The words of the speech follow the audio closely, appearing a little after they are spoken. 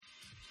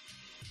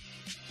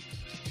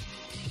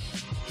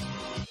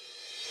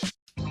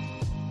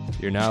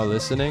You're now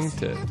listening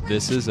to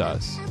This Is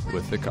Us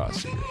with the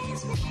Costa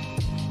Group.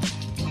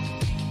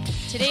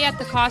 Today at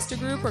the Costa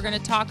Group, we're going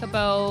to talk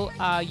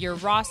about your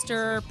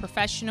roster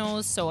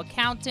professionals, so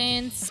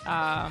accountants,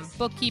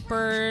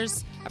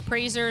 bookkeepers,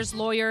 appraisers,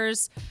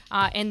 lawyers,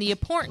 and the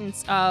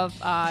importance of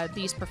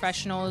these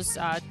professionals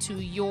to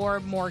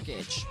your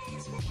mortgage.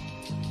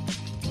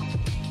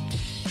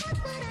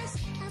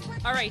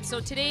 All right, so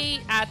today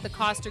at the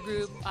Costa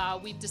Group,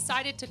 we've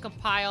decided to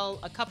compile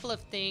a couple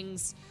of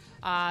things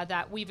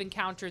that we've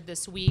encountered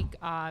this week,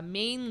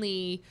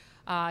 mainly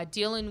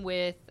dealing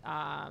with,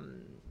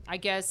 I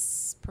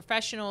guess,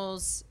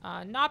 professionals,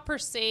 not per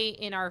se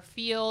in our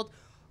field,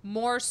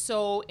 more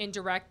so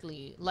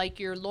indirectly, like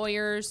your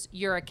lawyers,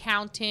 your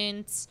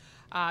accountants,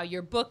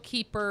 your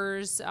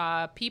bookkeepers,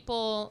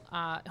 people,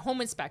 home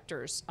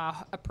inspectors,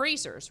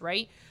 appraisers,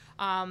 right?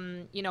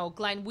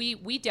 Glenn,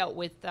 we dealt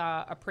with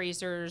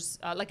appraisers,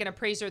 like an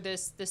appraiser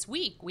this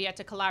week. We had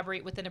to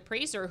collaborate with an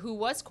appraiser who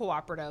was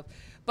cooperative.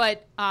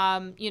 But,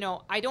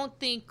 I don't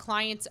think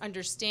clients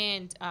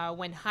understand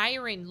when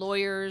hiring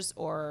lawyers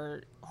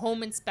or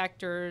home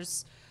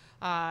inspectors,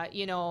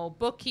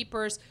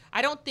 bookkeepers,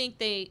 I don't think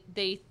they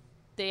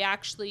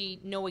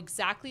actually know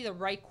exactly the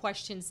right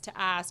questions to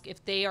ask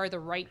if they are the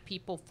right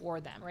people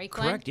for them, right,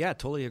 Glenn? Correct. Yeah,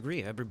 totally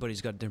agree.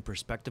 Everybody's got different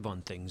perspective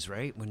on things,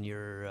 right? When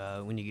you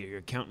get your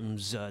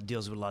accountants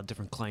deals with a lot of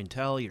different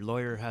clientele, your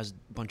lawyer has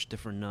a bunch of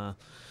different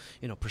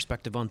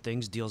perspective on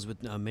things, deals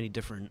with many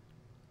different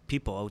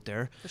people out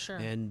there. For sure.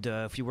 And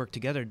if you work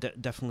together,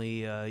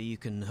 definitely you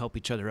can help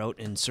each other out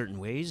in certain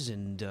ways,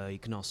 and you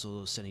can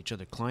also send each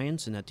other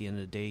clients, and at the end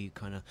of the day, you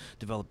kind of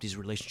develop these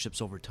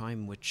relationships over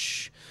time,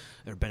 which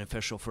are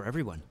beneficial for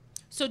everyone.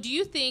 So do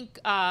you think,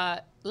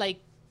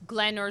 like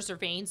Glenn or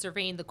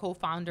Zervain, the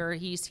co-founder,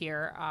 he's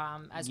here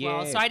as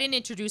well. So I didn't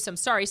introduce him.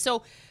 Sorry.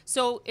 So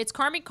it's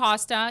Carmen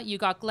Costa. You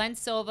got Glenn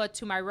Silva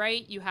to my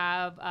right. You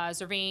have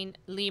Zervain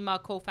Lima,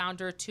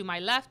 co-founder, to my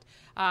left.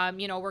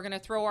 We're going to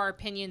throw our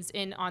opinions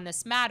in on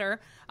this matter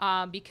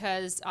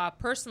because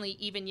personally,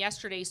 even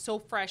yesterday, so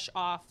fresh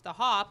off the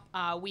hop,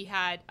 we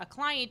had a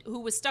client who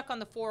was stuck on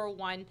the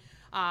 401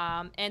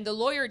 and the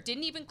lawyer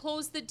didn't even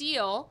close the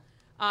deal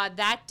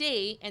that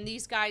day. And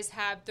these guys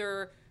have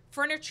their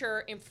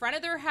furniture in front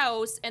of their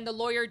house, and the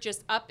lawyer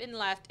just up and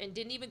left and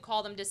didn't even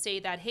call them to say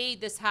that, hey,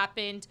 this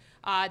happened.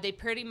 They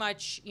pretty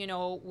much,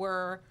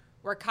 were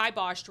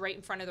kiboshed right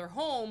in front of their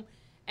home.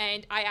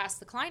 And I asked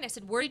the client, I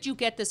said, where did you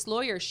get this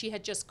lawyer? She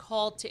had just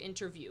called to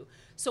interview.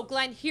 So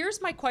Glenn,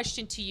 here's my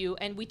question to you.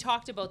 And we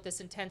talked about this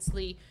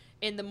intensely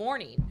in the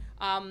morning.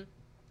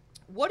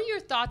 What are your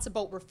thoughts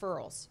about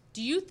referrals?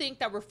 Do you think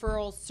that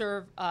referrals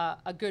serve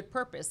a good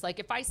purpose? Like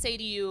if I say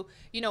to you,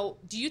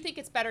 do you think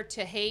it's better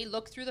to, hey,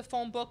 look through the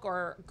phone book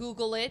or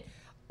Google it?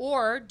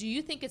 Or do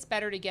you think it's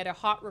better to get a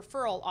hot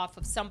referral off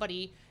of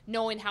somebody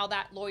knowing how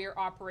that lawyer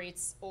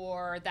operates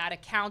or that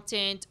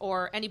accountant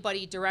or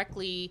anybody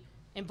directly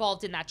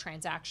involved in that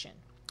transaction?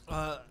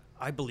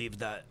 I believe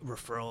that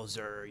referrals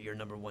are your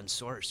number one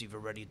source. You've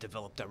already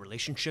developed that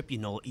relationship.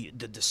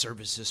 The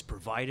services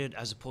provided,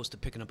 as opposed to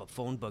picking up a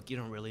phone book. You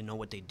don't really know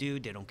what they do.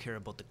 They don't care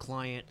about the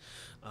client.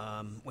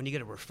 When you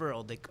get a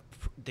referral,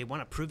 they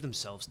want to prove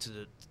themselves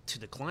to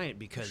the client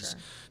because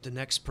the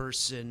next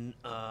person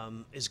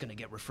is going to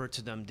get referred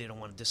to them. They don't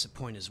want to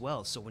disappoint as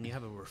well. So when you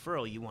have a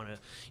referral, you want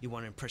to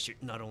impress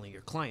not only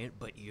your client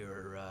but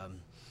your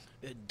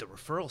the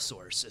referral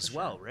source as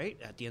well, right?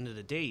 At the end of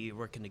the day, you're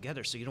working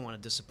together, so you don't want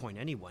to disappoint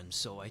anyone.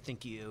 So I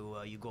think you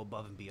go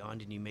above and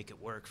beyond, and you make it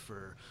work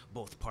for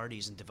both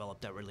parties and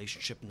develop that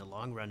relationship in the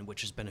long run,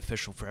 which is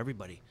beneficial for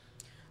everybody.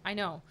 I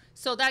know.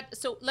 So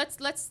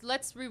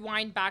let's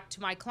rewind back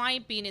to my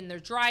client being in their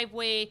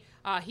driveway.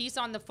 He's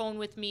on the phone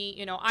with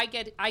me. I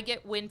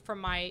get wind from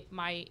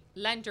my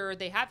lender.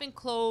 They haven't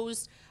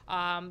closed.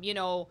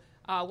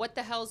 What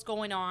the hell's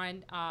going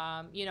on?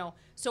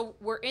 So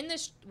we're in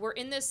this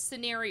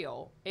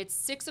scenario. It's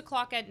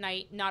 6:00 at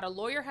night. Not a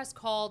lawyer has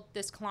called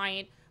this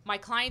client. My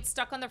client's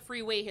stuck on the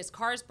freeway. His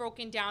car's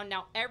broken down.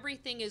 Now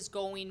everything is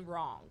going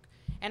wrong.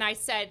 And I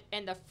said,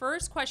 and the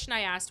first question I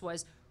asked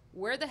was,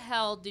 where the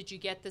hell did you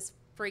get this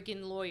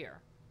friggin'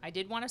 lawyer? I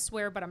did want to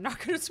swear, but I'm not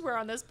going to swear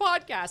on this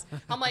podcast.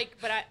 I'm like,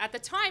 but at the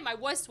time I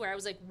was swear. I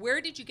was like, where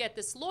did you get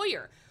this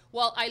lawyer?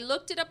 Well, I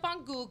looked it up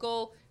on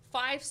Google,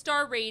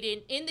 5-star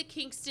rating in the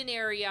Kingston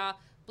area,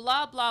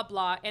 blah, blah,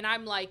 blah. And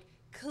I'm like,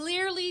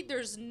 clearly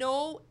there's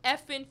no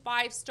effing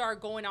 5-star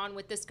going on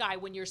with this guy.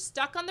 When you're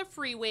stuck on the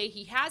freeway,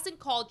 he hasn't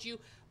called you.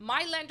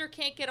 My lender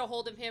can't get a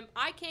hold of him.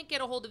 I can't get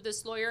a hold of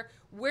this lawyer.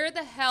 Where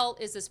the hell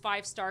is this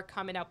 5-star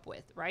coming up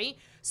with, right?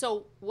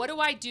 So what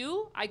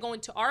do? I go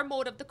into our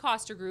mode of the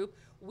Costa Group.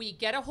 We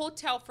get a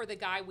hotel for the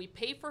guy. We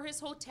pay for his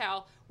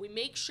hotel. We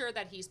make sure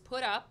that he's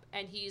put up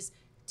and he's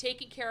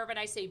taken care of. And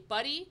I say,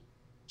 buddy,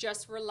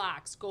 just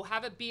relax. Go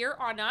have a beer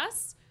on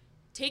us.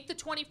 Take the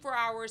 24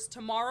 hours.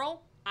 Tomorrow,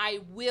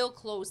 I will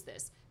close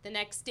this. The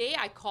next day,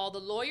 I call the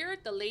lawyer.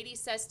 The lady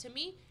says to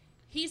me,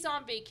 he's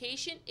on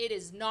vacation. It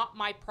is not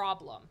my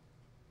problem.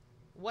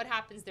 What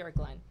happens there,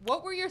 Glenn?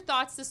 What were your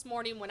thoughts this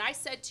morning when I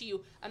said to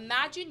you,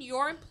 imagine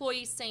your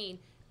employee saying,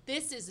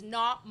 This is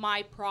not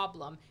my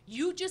problem.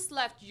 You just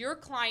left your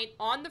client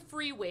on the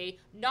freeway,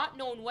 not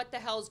knowing what the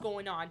hell's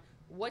going on.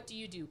 What do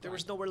you do, Glenn? There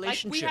was no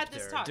relationship like we had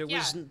this there. Talk.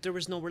 There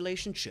was no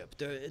relationship.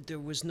 There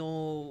was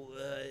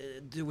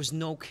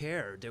no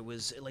care. There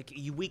was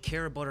we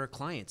care about our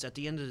clients. At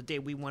the end of the day,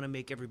 we want to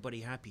make everybody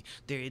happy.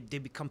 They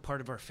become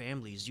part of our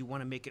families. You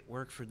want to make it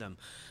work for them.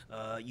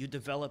 You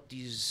develop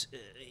these.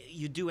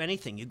 You do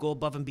anything. You go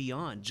above and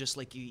beyond, just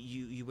like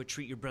you would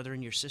treat your brother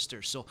and your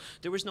sister. So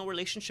there was no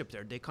relationship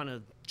there. They kind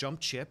of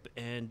jumped ship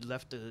and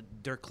left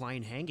their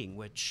client hanging,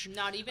 which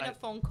not even a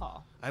phone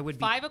call. I would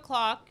 5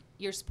 o'clock.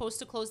 You're supposed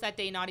to close that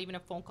day, not even a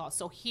phone call.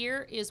 So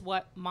here is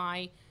what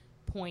my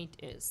point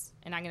is,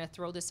 and I'm going to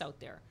throw this out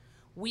there.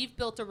 We've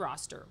built a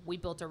roster. We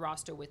built a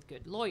roster with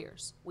good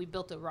lawyers. We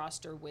built a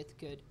roster with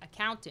good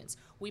accountants.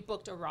 We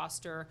booked a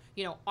roster.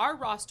 Our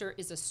roster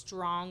is a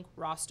strong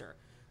roster.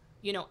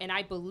 And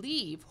I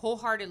believe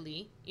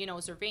wholeheartedly,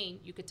 Zervain,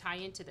 you could tie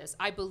into this.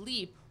 I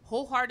believe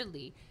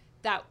wholeheartedly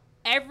that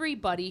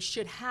everybody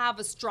should have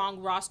a strong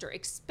roster,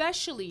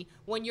 especially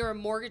when you're a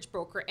mortgage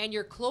broker and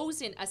you're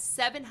closing a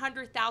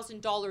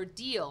 $700,000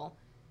 deal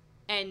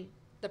and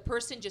the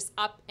person just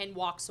up and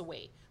walks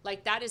away.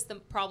 Like, that is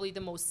probably the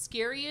most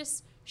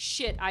scariest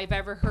shit I've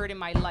ever heard in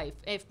my life.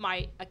 If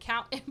my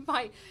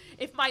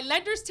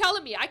lender's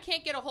telling me I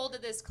can't get a hold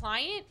of this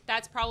client,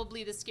 that's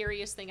probably the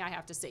scariest thing I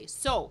have to say.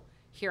 So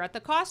here at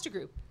the Costa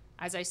Group,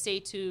 as I say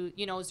to,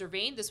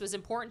 Zervain, this was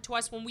important to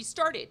us when we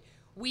started.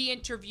 We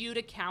interviewed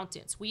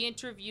accountants. We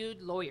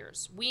interviewed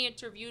lawyers. We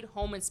interviewed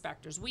home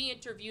inspectors. We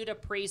interviewed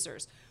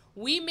appraisers.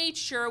 We made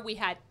sure we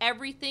had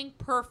everything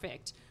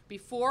perfect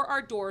before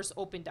our doors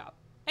opened up.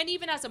 And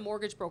even as a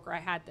mortgage broker, I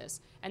had this.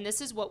 And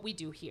this is what we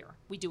do here.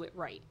 We do it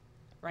right.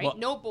 Well,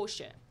 no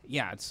bullshit.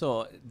 Yeah,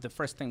 so the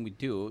first thing we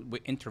do, we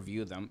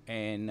interview them,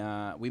 and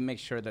we make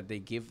sure that they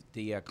give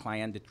the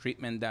client the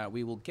treatment that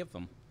we will give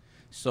them.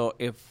 So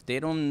if they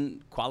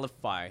don't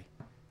qualify,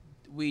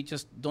 we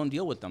just don't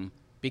deal with them.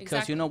 Because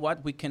Exactly. You know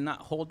what? We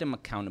cannot hold them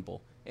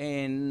accountable.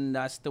 And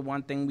that's the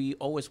one thing we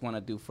always want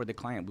to do for the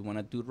client. We want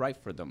to do right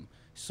for them.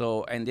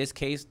 So in this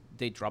case,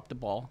 they dropped the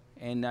ball,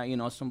 and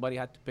somebody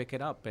had to pick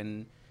it up.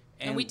 And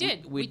we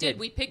did. We did.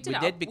 We picked it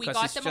up. We did because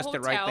got it's them just a the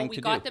hotel. right thing We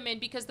to got do. them in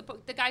because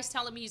the guy's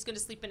telling me he's going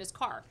to sleep in his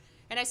car.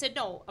 And I said,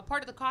 no, a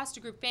part of the Costa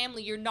Group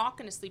family, you're not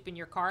going to sleep in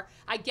your car.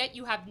 I get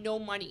you have no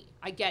money.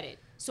 I get it.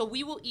 So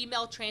we will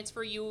email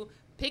transfer you.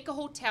 Pick a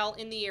hotel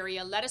in the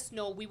area. Let us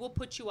know. We will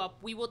put you up.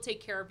 We will take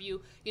care of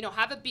you.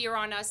 Have a beer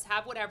on us.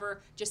 Have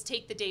whatever. Just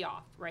take the day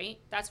off, right?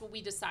 That's what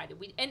we decided.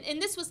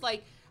 And this was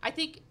like, I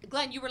think,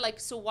 Glenn, you were like,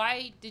 so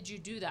why did you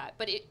do that?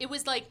 But it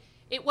was like,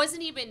 it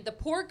wasn't even, the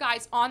poor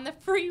guy's on the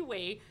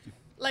freeway.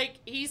 Like,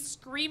 he's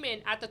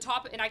screaming at the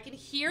top, and I can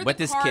hear With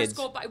the his cars kids.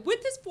 go by.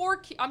 With his 4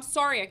 kids. I'm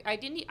sorry. I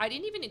didn't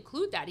even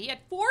include that. He had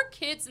 4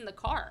 kids in the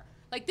car.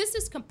 Like, this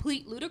is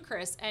complete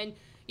ludicrous. And,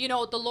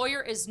 the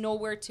lawyer is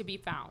nowhere to be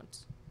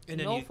found. And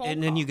No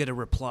then you get a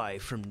reply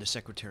from the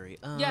secretary.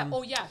 Yeah.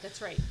 Oh, yeah.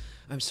 That's right.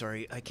 I'm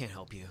sorry, I can't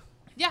help you.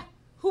 Yeah.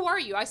 Who are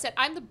you? I said,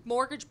 I'm the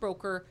mortgage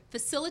broker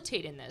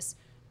facilitating this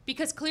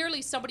because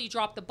clearly somebody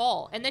dropped the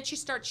ball. And then she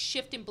starts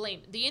shifting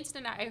blame. The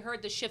instant I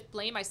heard the shift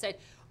blame, I said,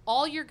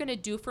 all you're going to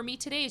do for me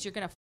today is you're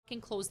going to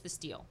fucking close this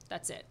deal.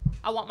 That's it.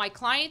 I want my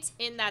clients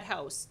in that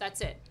house.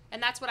 That's it.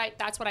 And that's what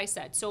I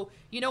said. So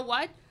you know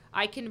what?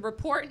 I can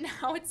report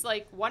now. It's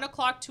like 1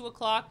 o'clock, 2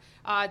 o'clock.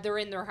 They're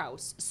in their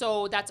house.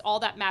 So that's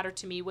all that mattered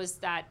to me was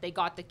that they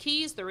got the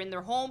keys. They're in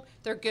their home.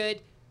 They're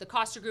good. The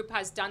Costa Group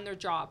has done their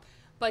job.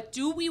 But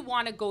do we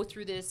want to go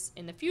through this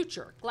in the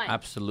future, Glenn?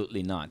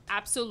 Absolutely not.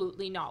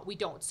 Absolutely not. We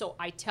don't. So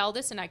I tell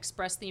this and I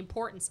express the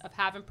importance of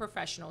having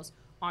professionals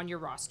on your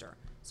roster.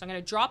 So I'm going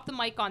to drop the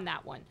mic on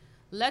that one.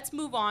 Let's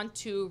move on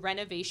to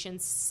renovation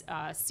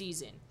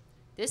season.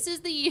 This is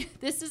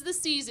the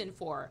season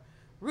for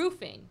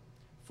roofing,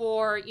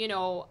 for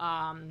your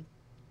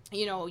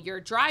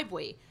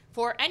driveway,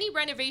 for any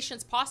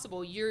renovations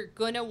possible. You're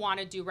gonna want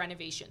to do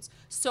renovations,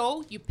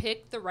 so you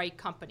pick the right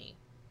company.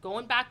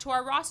 Going back to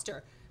our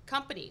roster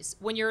companies,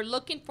 when you're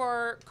looking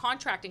for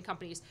contracting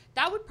companies,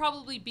 that would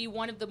probably be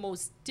one of the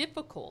most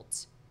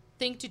difficult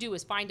thing to do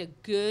is find a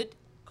good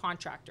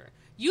contractor.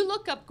 You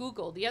look up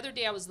Google. The other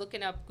day I was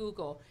looking up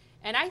Google,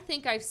 and I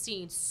think I've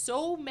seen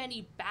so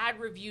many bad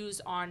reviews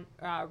on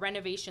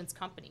renovations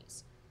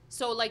companies.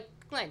 So, like,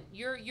 Glenn,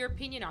 your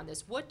opinion on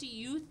this. What do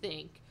you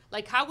think?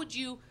 Like, how would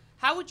you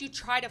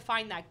try to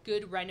find that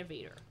good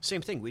renovator?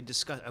 Same thing.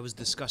 I was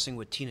discussing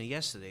with Tina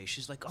yesterday.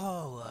 She's like,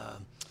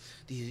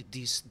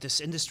 this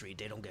industry,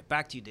 they don't get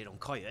back to you, they don't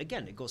call you.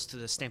 Again, it goes to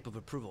the stamp of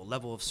approval,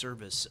 level of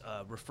service,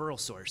 referral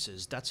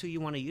sources. That's who you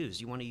want to use.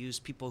 You want to use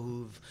people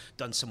who've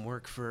done some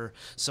work for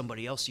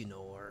somebody else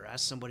or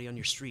ask somebody on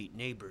your street,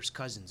 neighbors,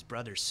 cousins,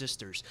 brothers,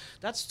 sisters.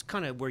 That's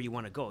kind of where you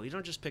want to go. You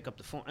don't just pick up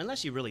the phone,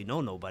 unless you really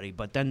know nobody,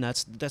 but then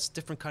that's a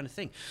different kind of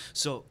thing.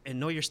 So, and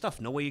know your stuff,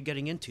 know what you're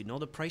getting into, know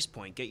the price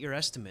point, get your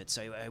estimates.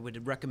 I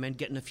would recommend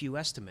getting a few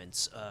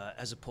estimates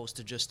as opposed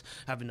to just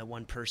having the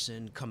one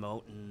person come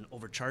out and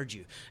overcharge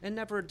you. And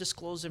never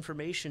disclose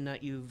information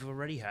that you've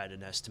already had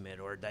an estimate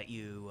or that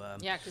you.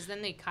 Yeah, because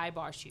then they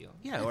kibosh you.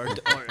 Yeah, or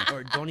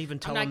don't even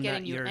tell not them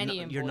getting that you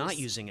any you're not invoice.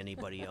 using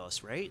anybody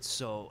else, right?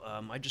 So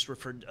I just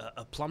referred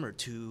a plumber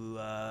to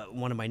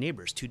one of my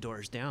neighbors 2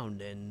 doors down,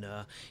 and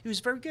he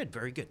was very good,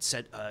 very good.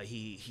 Said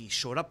he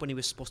showed up when he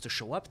was supposed to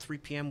show up. 3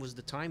 p.m. was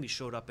the time. He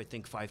showed up, I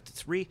think 5 to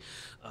 3.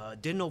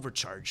 Didn't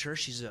overcharge her.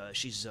 She's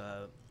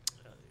a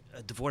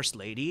divorced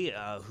lady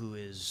who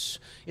is,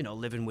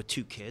 living with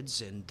 2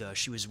 kids, and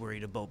she was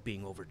worried about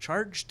being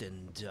overcharged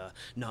and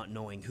not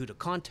knowing who to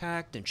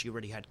contact, and she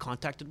already had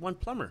contacted one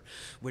plumber,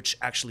 which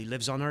actually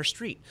lives on our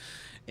street.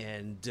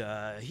 And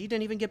he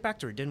didn't even get back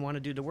to her, didn't want to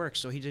do the work,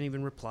 so he didn't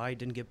even reply,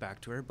 didn't get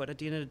back to her. But at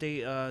the end of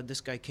the day, this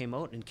guy came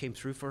out and came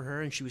through for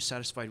her, and she was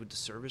satisfied with the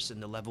service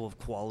and the level of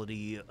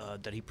quality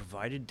that he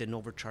provided. Didn't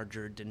overcharge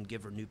her, didn't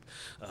give her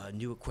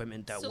new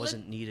equipment that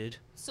wasn't needed.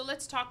 So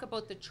let's talk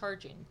about the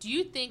charging. Do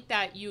you think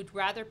that you'd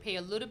rather pay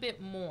a little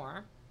bit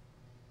more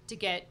to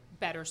get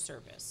better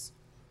service?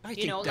 I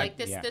think that, like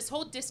this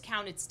whole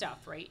discounted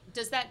stuff, right?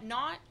 Does that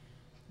not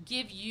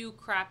give you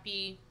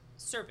crappy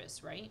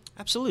service, right?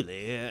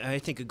 Absolutely. I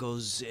think it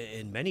goes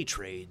in many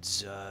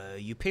trades.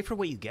 You pay for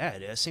what you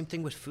get. Same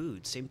thing with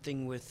food. Same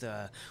thing with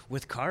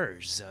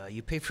cars.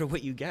 You pay for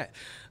what you get.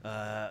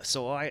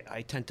 So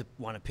I tend to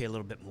want to pay a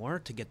little bit more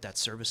to get that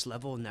service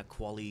level and that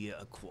quality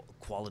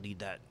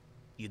that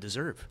you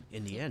deserve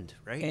in the end,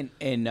 right?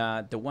 And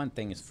the one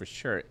thing is for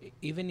sure,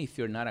 even if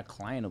you're not a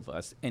client of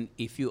us, and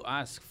if you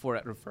ask for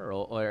a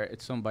referral or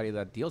it's somebody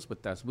that deals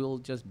with us, we'll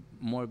just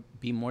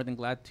be more than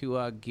glad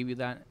to give you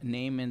that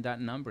name and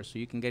that number so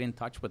you can get in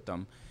touch with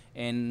them.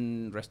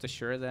 And rest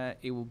assured that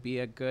it will be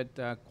a good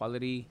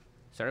quality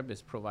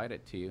service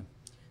provided to you.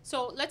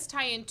 So let's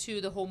tie into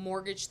the whole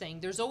mortgage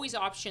thing. There's always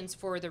options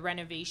for the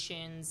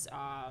renovations,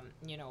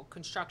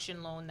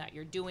 construction loan that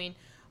you're doing.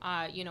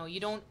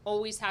 You don't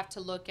always have to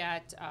look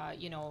at,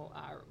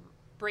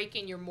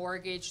 breaking your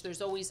mortgage.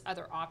 There's always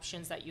other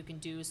options that you can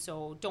do.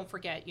 So don't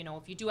forget,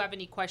 if you do have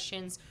any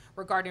questions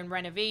regarding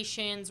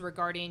renovations,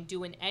 regarding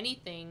doing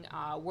anything,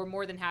 we're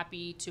more than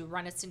happy to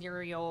run a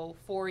scenario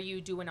for you,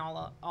 doing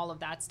all of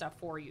that stuff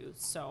for you.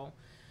 So,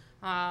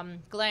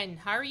 Glenn,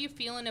 how are you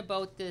feeling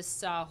about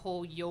this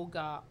whole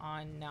yoga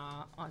on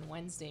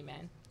Wednesday,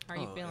 man? How are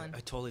you feeling?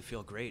 I totally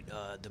feel great.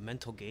 The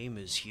mental game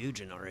is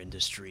huge in our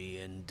industry,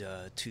 and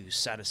to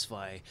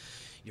satisfy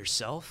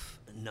yourself,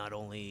 not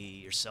only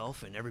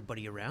yourself and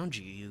everybody around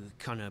you, you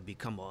kind of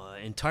become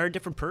an entire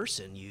different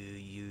person.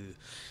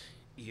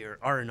 Your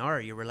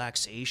R&R, your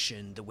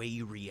relaxation, the way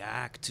you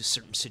react to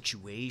certain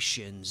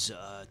situations,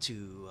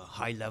 to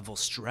high-level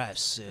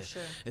stress,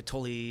 sure. It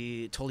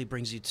totally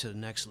brings you to the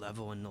next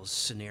level in those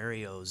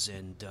scenarios,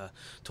 and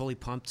totally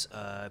pumped.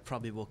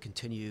 Probably will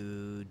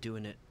continue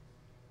doing it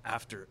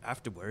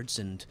afterwards,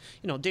 and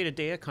day to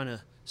day I kind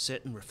of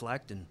sit and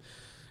reflect and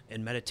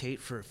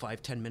meditate for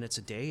 5-10 minutes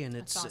a day, and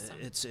That's awesome.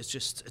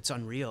 it's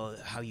unreal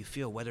how you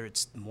feel, whether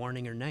it's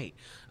morning or night.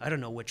 I don't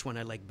know which one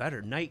I like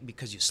better. Night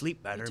because you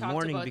sleep better, talked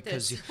morning about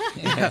because this.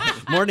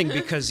 morning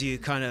because you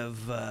kind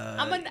of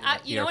I'm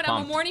You're I'm a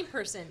pumped. morning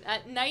person.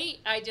 At night,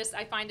 I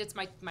find it's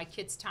my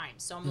kids' time.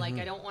 So I'm like,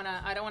 I don't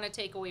wanna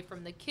take away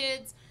from the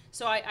kids.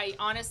 So I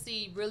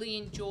honestly really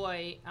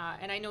enjoy,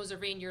 and I know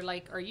Zervain, you're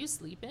like, are you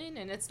sleeping?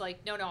 And it's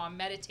like, no, I'm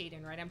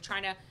meditating, right? I'm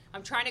trying to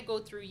go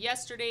through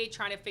yesterday,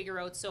 trying to figure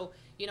out. So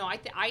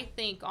I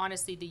think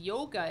honestly the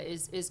yoga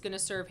is going to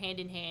serve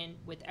hand in hand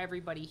with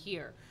everybody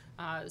here.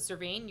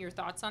 Zervain, your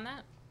thoughts on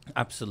that?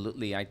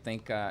 Absolutely. I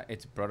think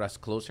it's brought us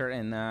closer,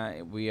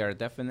 and we are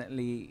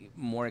definitely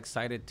more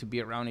excited to be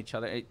around each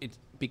other. It's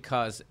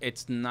because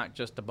it's not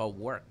just about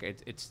work.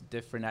 It's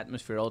different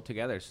atmosphere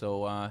altogether.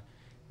 So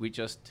we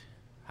just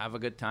have a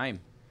good time,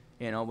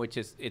 which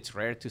it's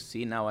rare to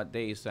see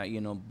nowadays,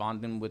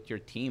 bonding with your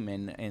team.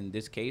 And in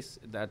this case,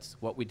 that's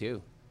what we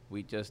do.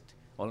 We just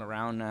all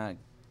around,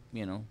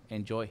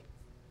 enjoy.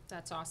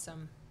 That's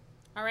awesome.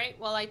 All right.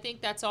 Well, I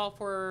think that's all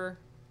for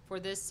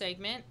this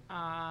segment.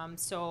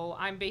 So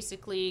I'm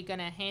basically going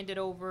to hand it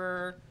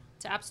over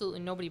to absolutely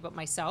nobody but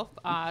myself.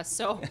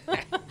 So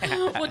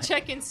we'll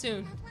check in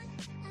soon.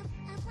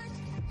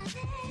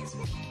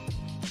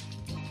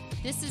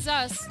 This is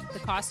us, the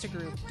Costa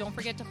Group. Don't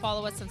forget to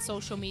follow us on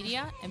social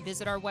media and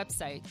visit our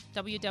website,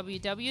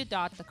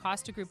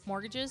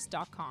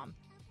 www.thecostagroupmortgages.com.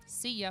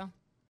 See ya.